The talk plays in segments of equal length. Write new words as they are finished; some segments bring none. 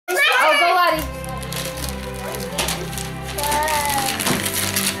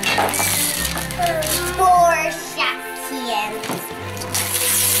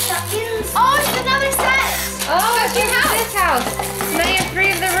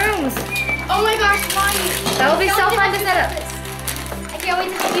That will be so fun to set up. I can't wait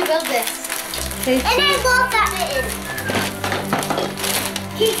to help you build this. Okay, And I love that mitten.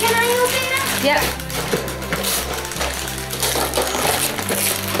 Can I open that? Yep.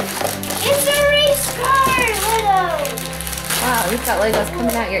 It's a race car, Lego. Wow, you've got Legos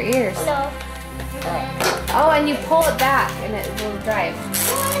coming out your ears. No. Oh, and you pull it back and it will drive.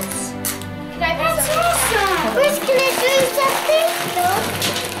 What? That's awesome. Chris, can I do something? No.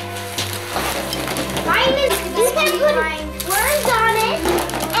 Mine is, you can put worms on it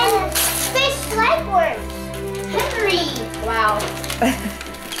and fish like worms. Henry. Wow.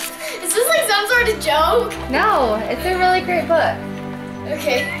 Is this like some sort of joke? No, it's a really great book.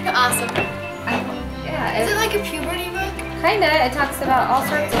 Okay, awesome. Yeah. Is it like a puberty book? Kinda. It talks about all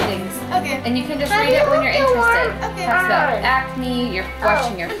sorts of things. Okay. And you can just read it when you're interested. Okay. It talks about acne, you're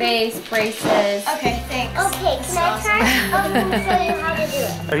washing your face, braces. Okay, thanks. Okay, can I try? I'm going to show you how to do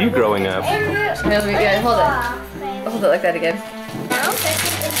it. Are you growing up? It'll be good. Hold it. Hold it like that again. Now,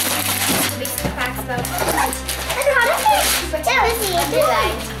 there's basic facts about and how to fix the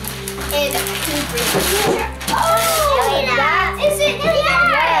design. And that is it.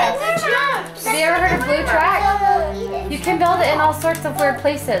 Yes. Have you ever heard of Blue Track? You can build it in all sorts of weird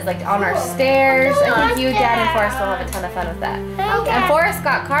places, like on our stairs. I think you, Dad, and Forrest will have a ton of fun with that. And Forrest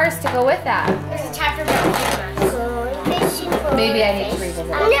got cars to go with that. There's a chapter about cameras. Maybe I need to revisit it.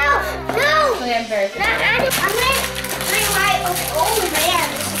 No! Actually, I'm very good. I'm going to rewrite. Oh man,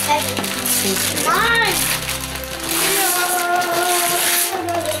 this is heavy. Come on!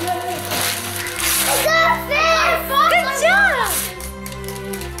 I got this! Good job!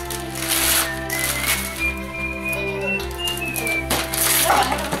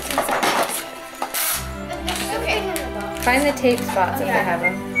 Okay. Find the tape spots if they have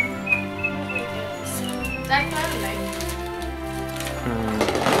them. I don't have one.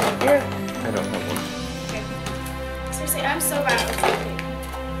 Okay. Seriously, I'm so bad at this.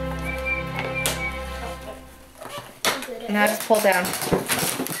 Now just pull down.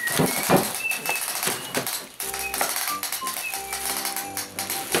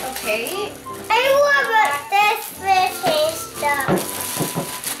 Okay. I love this fishy stuff.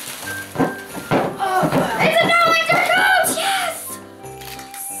 Oh, it's a winter coat! Yes!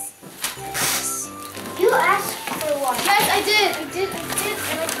 You asked for one. Yes, I did, and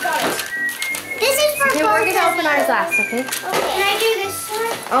I got it. This is for Okay, we're gonna open ours last, okay? Okay. Can I do this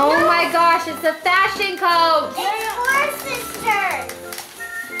one? Oh my gosh, it's a fashion coat! It's Forrest's turn.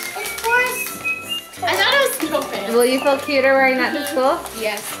 It's Forrest's turn. I thought it was no fan. Will you feel cuter wearing that to school?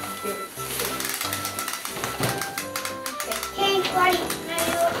 Yes. Okay, buddy.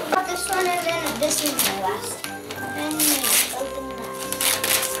 Now this one and then this is my last. And open that.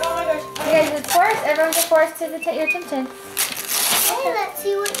 Oh my gosh. Okay, it's Forrest. Everyone's a Forrest to your attention. Okay, let's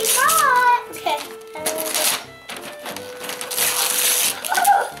see what you got. Okay.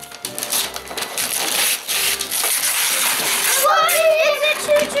 What? It's a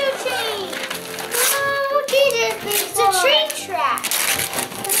choo-choo train. Oh, it's a train track.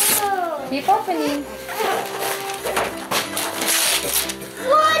 Oh. Keep opening.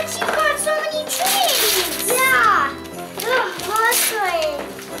 What? You got so many trains. Yeah. Look, more trains.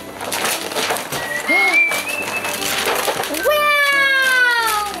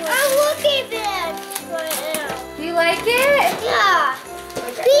 Wow! Look at this right now. Do you like it? Yeah.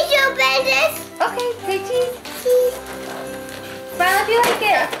 Please open this. Okay, say cheese. Smile if you like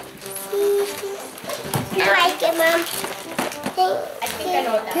it. You like it, Mom? I think I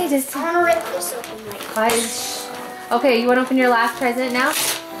know what that Okay, is. just I want to rip this open like quiet. Okay, you want to open your last present now?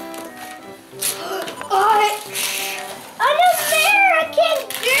 Unfair! I can't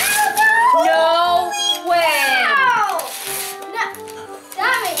do that! No way! Wow! No,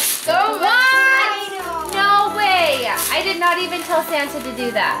 that makes so What? No way! I did not even tell Santa to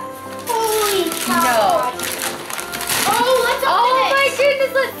do that. Holy cow! No. Oh, let's open Oh it! my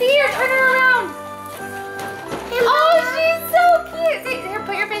goodness! Let's see her. Turn her around. Oh, she's so cute. Say, here,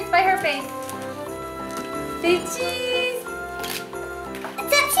 put your face by her face. Say cheese.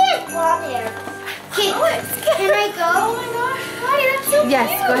 That's it! Blonde hair. Okay, can I go? Oh my gosh, Daddy, that's so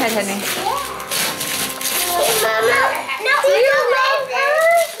Yes, cute. go ahead, Henry. Hey, Mama. No, Do you love her?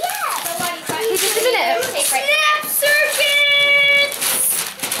 Yes. Hey, just a minute. Snap circuits!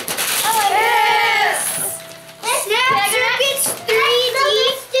 Oh, yes! Snap circuits 3D.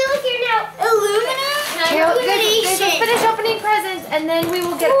 Let's do here now. Aluminum Okay, well, let's finish opening presents and then we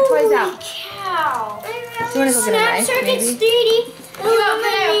will get toys out. Cow. Do you want to go get a Snap knife, circuits maybe? 3D.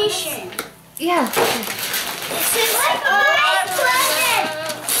 Illumination. Yeah. This is like my present.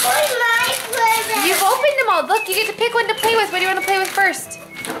 What's my present? You've opened them all. Look, you get to pick one to play with. What do you want to play with first?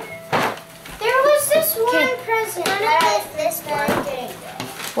 There was this one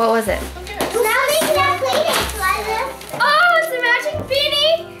What was it? Now they can have playdates, Liza. Oh, it's a matching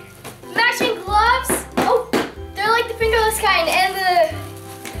beanie, matching gloves. Oh, they're like the fingerless kind, and the.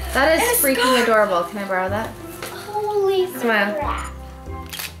 That is And a freaking scarf. adorable. Can I borrow that? Holy Smile. crap.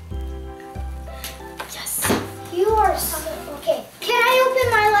 Yes. You are so... Okay. Can I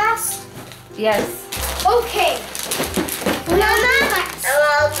open my last? Yes. Okay. Mama,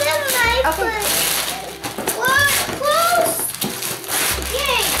 I'll open my Okay. first. What? Close.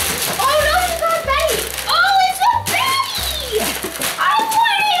 Yay. Oh no, it's not Betty. Oh, it's a Betty. I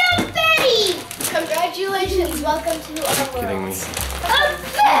wanted a Betty. Congratulations, welcome to our world. Kidding me. A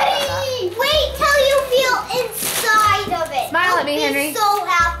Betty. Wait till you feel inside of it. Smile at me, You'll Henry. be so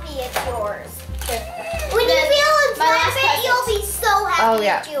happy it's yours. When you Then feel my inside last of it, present. you'll be so happy Oh,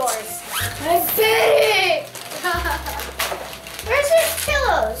 yeah. it's yours. I did it. Where's his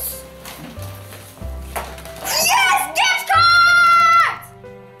pillows? Yes, gift card!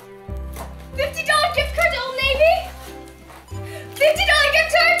 $50 gift card to Old Navy. $50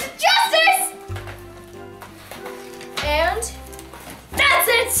 gift card to Justice. And that's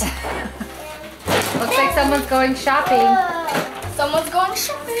it. Looks like someone's going shopping. Someone's going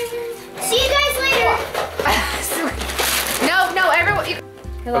shopping. See you guys later. No, everyone.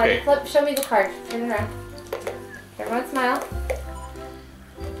 Okay. Flip. Show me the card. Turn it around. Everyone smile.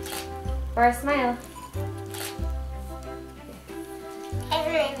 Or a smile.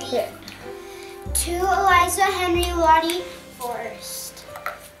 Henry. Here. To Eliza, Henry, Lottie, Forrest.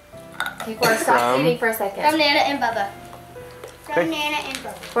 Okay, Forrest, stop From- eating for a From second. Nana and Bubba. From Okay. Nana and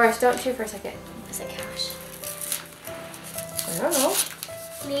Bubba. Forrest, don't chew for a second. Is it cash? I don't know.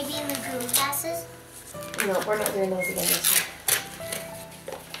 Maybe lagoon passes. No, we're not doing those again this year.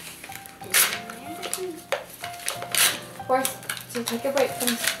 Forrest, so take a break from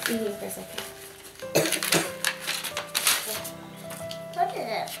eating for a second. What is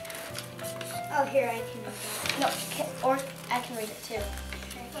it? Oh, here, I can read it. No, or I can read it too.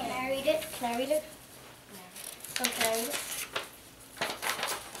 Can I read it? Can I read it? Oh, can I read it?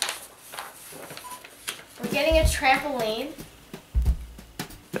 We're getting a trampoline.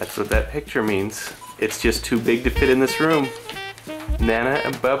 That's what that picture means. It's just too big to fit in this room. Nana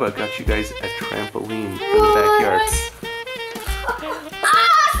and Bubba got you guys a trampoline for the backyard.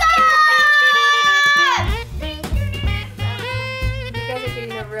 You guys are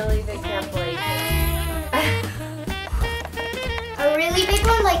getting a really big trampoline. A really big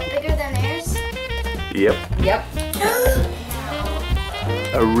one, like bigger than theirs? Yep. Yep.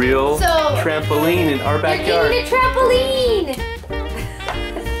 A real So- trampoline in our You're backyard. getting a trampoline!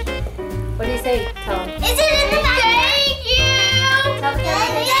 What do you say? Tell him. Is it in the back? Thank you! Tell the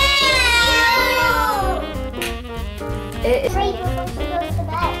Thank camera. It- Right before she goes to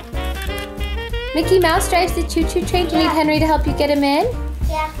bed. Mickey Mouse drives the choo-choo train. Do you need Henry to help you get him in?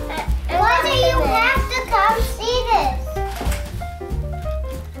 Yeah. Why do you have to come see this?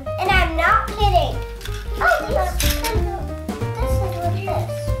 And I'm not kidding. Oh, this is with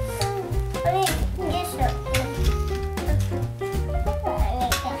this. I mean, this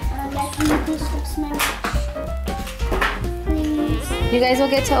You guys will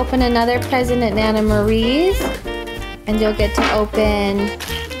get to open another present at Nana Marie's. And you'll get to open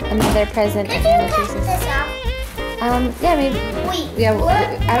another present at Nana Teresa's. this out. Yeah, maybe. Wait. Yeah, What?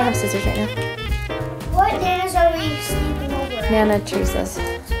 I don't have scissors right now. What Nanas are we sleeping over at? Nana Teresa's.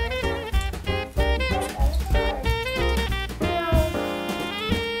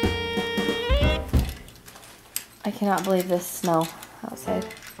 I cannot believe this snow outside.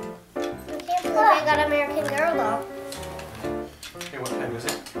 I can't believe I got American Girl doll. Hey, what time is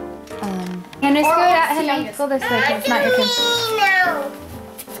it? Henry, screw it out. what's the Henry, youngest? go this way. It's not your turn. now.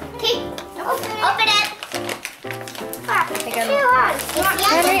 Okay, open it. Ah, think too I'm- hard.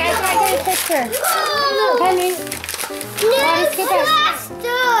 Henry, I can't get a picture. Henry, Yes, skip it.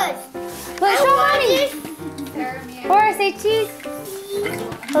 good. look, show mommy. Or say cheese.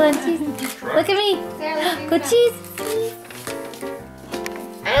 Hold on, cheese. Look at me. Go cheese.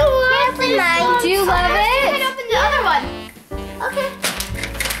 I want mine. Do you love it? Open the other one. Okay.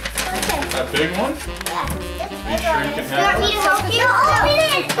 Okay. A big one? Yeah. You sure you can You want have me it? to help you? Open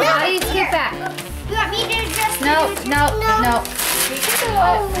it. How do you scoop that? You want me to just... No.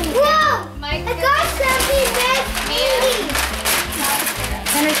 Whoa! I got something big.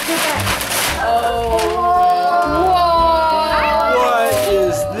 Henry, scoop that. What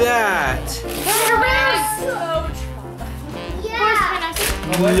is that? Yeah.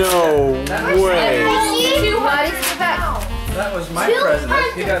 No way. Lottie, scoop back. That was my present.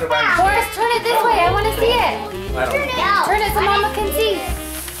 He got it by Forrest, turn it this way. I want to see it. I don't know. Turn it so Mama can see.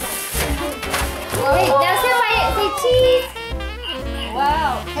 Wait, now say cheese.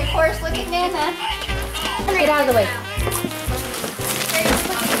 Wow. Hey, Forrest, look at Nana. Get out of the way.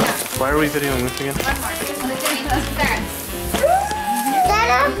 Why are we videoing this again?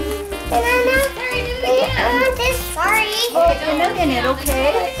 Sorry. Oh, you're milking it,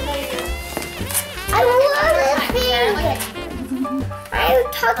 okay? I love this thing. I'm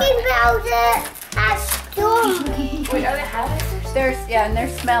talking about that storm. Wait, are they highlighters? And they're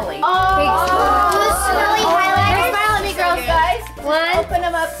smelly. The smelly highlighters. Smile at me, girls, guys. One. Open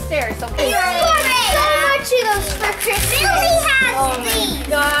them upstairs, okay? So much of those for Christmas. Billy has these.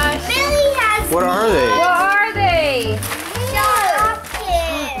 Gosh. Billy has What are they? What are they?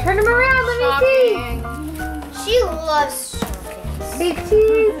 chocolate. Turn them around, let me She loves chocolates. see. Big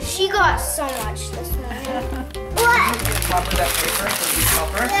cheese. She got so much this morning. What? Cover that paper so you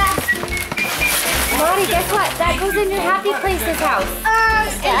cover. Lottie, guess what? That goes in your happy places house.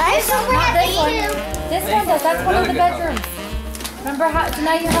 This one Not this one. This one does. That's one of the bedrooms. Remember how? So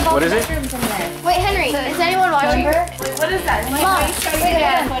now you have all What the is it? bedrooms in there. Wait, Henry, is anyone watching? Remember? What is that? Mom,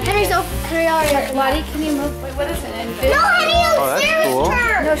 Henry's already. Lottie, can you move? Wait, what is it? No, Henry, Oh, that's Sarah's cool.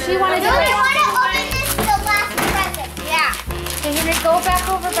 turn. No, she wanted to. No, I want to open this the last present. Yeah. Okay, Henry, go back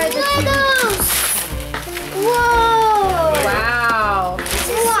over by the TV. Legos. Whoa. Wow.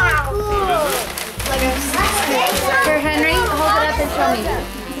 Wow. Cool. Legos. Here, Henry, hold it up and show me.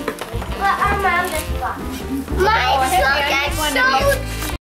 But around this box. My